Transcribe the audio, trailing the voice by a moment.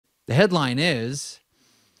The headline is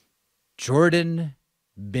Jordan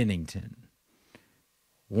Binnington.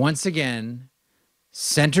 Once again,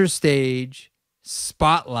 center stage,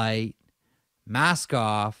 spotlight, mask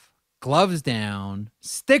off, gloves down,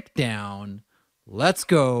 stick down. Let's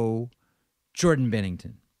go, Jordan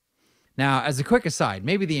Binnington. Now, as a quick aside,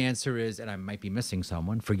 maybe the answer is, and I might be missing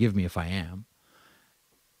someone, forgive me if I am.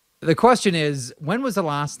 The question is, when was the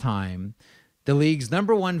last time the league's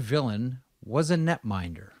number one villain was a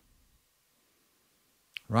netminder?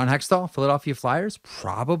 Ron Hextall, Philadelphia Flyers?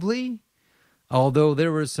 Probably. Although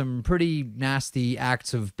there were some pretty nasty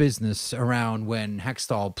acts of business around when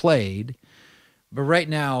Hextall played. But right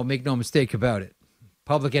now, make no mistake about it,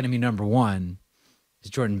 public enemy number one is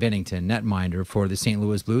Jordan Binnington, netminder for the St.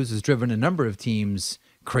 Louis Blues, has driven a number of teams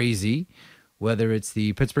crazy, whether it's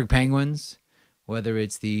the Pittsburgh Penguins, whether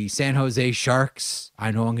it's the San Jose Sharks.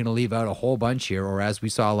 I know I'm going to leave out a whole bunch here, or as we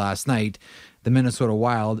saw last night, the Minnesota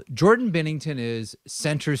Wild. Jordan Binnington is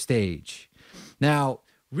center stage. Now,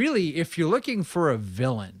 really, if you're looking for a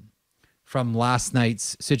villain from last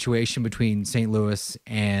night's situation between St. Louis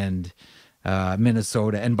and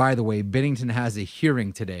Minnesota, and by the way, Binnington has a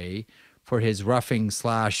hearing today for his roughing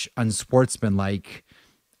 / unsportsmanlike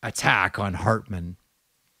attack on Hartman.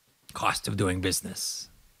 Cost of doing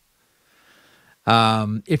business.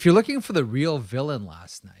 If you're looking for the real villain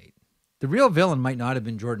last night, the real villain might not have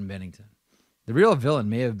been Jordan Binnington. The real villain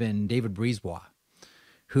may have been David Brisebois,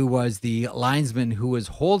 who was the linesman who was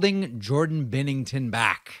holding Jordan Binnington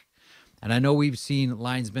back. And I know we've seen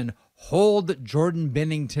linesmen hold Jordan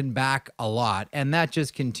Binnington back a lot, and that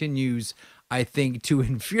just continues, I think, to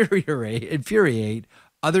infuriate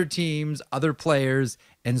other teams, other players,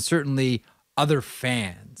 and certainly other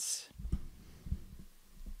fans.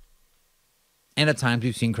 And at times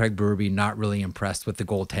we've seen Craig Berube not really impressed with the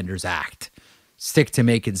goaltender's act. Stick to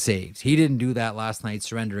making saves. He didn't do that last night,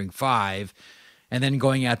 surrendering 5 and then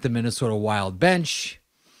going at the Minnesota Wild bench.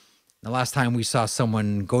 The last time we saw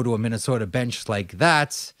someone go to a Minnesota bench like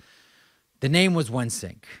that, the name was One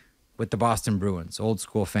Sink with the Boston Bruins. Old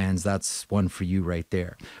school fans, that's one for you right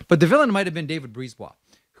there. But the villain might have been David Brisebois,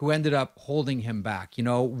 who ended up holding him back. You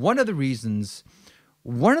know, one of the reasons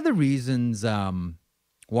why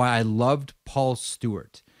I loved Paul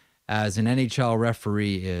Stewart as an NHL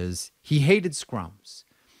referee is he hated scrums.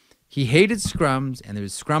 He hated scrums, and there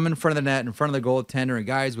was scrum in front of the net, in front of the goaltender, and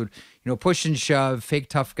guys would, push and shove, fake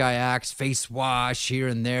tough guy acts, face wash here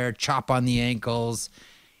and there, chop on the ankles.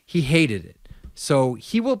 He hated it. So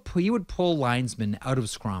he would pull linesmen out of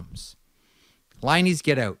scrums. Lineies,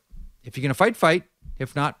 get out. If you're going to fight, fight.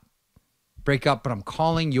 If not, break up, but I'm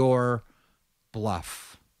calling your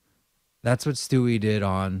bluff. That's what Stewie did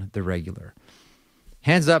on the regular.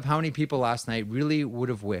 Hands up, how many people last night really would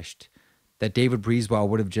have wished that David Brisebois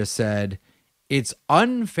would have just said, it's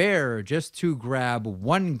unfair just to grab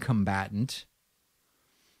one combatant.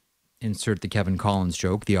 Insert the Kevin Collins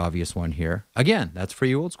joke, the obvious one here. Again, that's for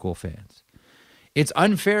you old school fans. It's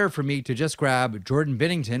unfair for me to just grab Jordan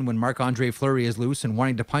Binnington when Marc-Andre Fleury is loose and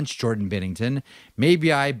wanting to punch Jordan Binnington.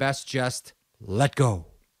 Maybe I best just let go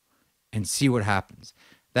and see what happens.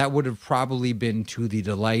 That would have probably been to the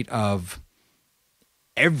delight of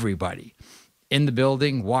everybody in the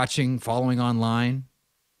building, watching, following online.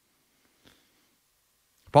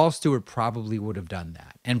 Paul Stewart probably would have done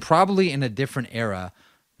that. And probably in a different era,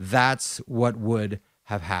 that's what would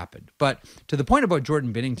have happened. But to the point about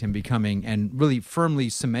Jordan Binnington becoming and really firmly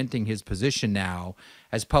cementing his position now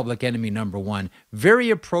as public enemy number one, very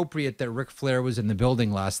appropriate that Ric Flair was in the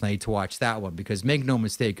building last night to watch that one, because make no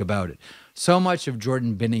mistake about it, so much of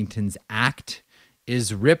Jordan Binnington's act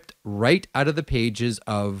is ripped right out of the pages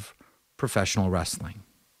of professional wrestling.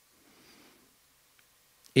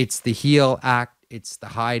 It's the heel act. It's the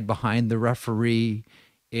hide behind the referee.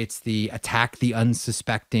 It's the attack the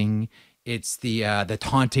unsuspecting. It's the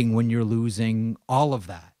taunting when you're losing. All of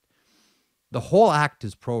that. The whole act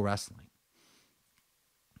is pro wrestling.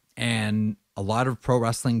 And a lot of pro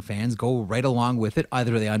wrestling fans go right along with it.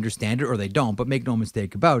 Either they understand it or they don't. But make no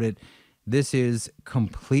mistake about it, this is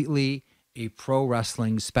completely a pro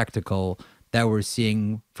wrestling spectacle that we're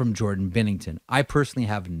seeing from Jordan Binnington. I personally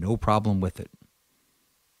have no problem with it.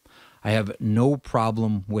 I have no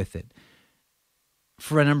problem with it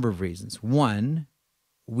for a number of reasons. One,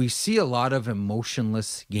 we see a lot of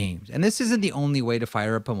emotionless games. And this isn't the only way to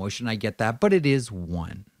fire up emotion, I get that, but it is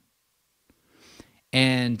one.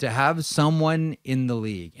 And to have someone in the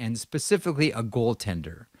league, and specifically a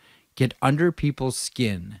goaltender, get under people's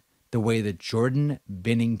skin the way that Jordan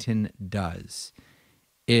Binnington does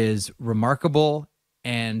is remarkable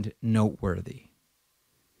and noteworthy.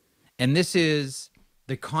 And this is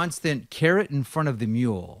the constant carrot in front of the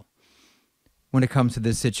mule when it comes to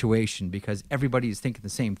this situation because everybody is thinking the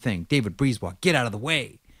same thing. David Breezewalk, get out of the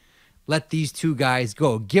way. Let these two guys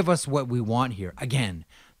go. Give us what we want here. Again,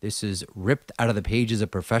 this is ripped out of the pages of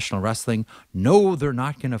professional wrestling. No, they're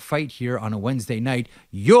not going to fight here on a Wednesday night.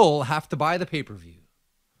 You'll have to buy the pay-per-view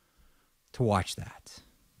to watch that.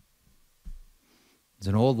 There's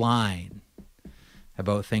an old line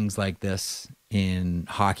about things like this in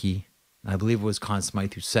hockey. I believe it was Conn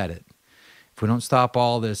Smythe who said it. If we don't stop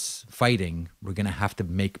all this fighting, we're going to have to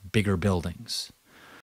make bigger buildings.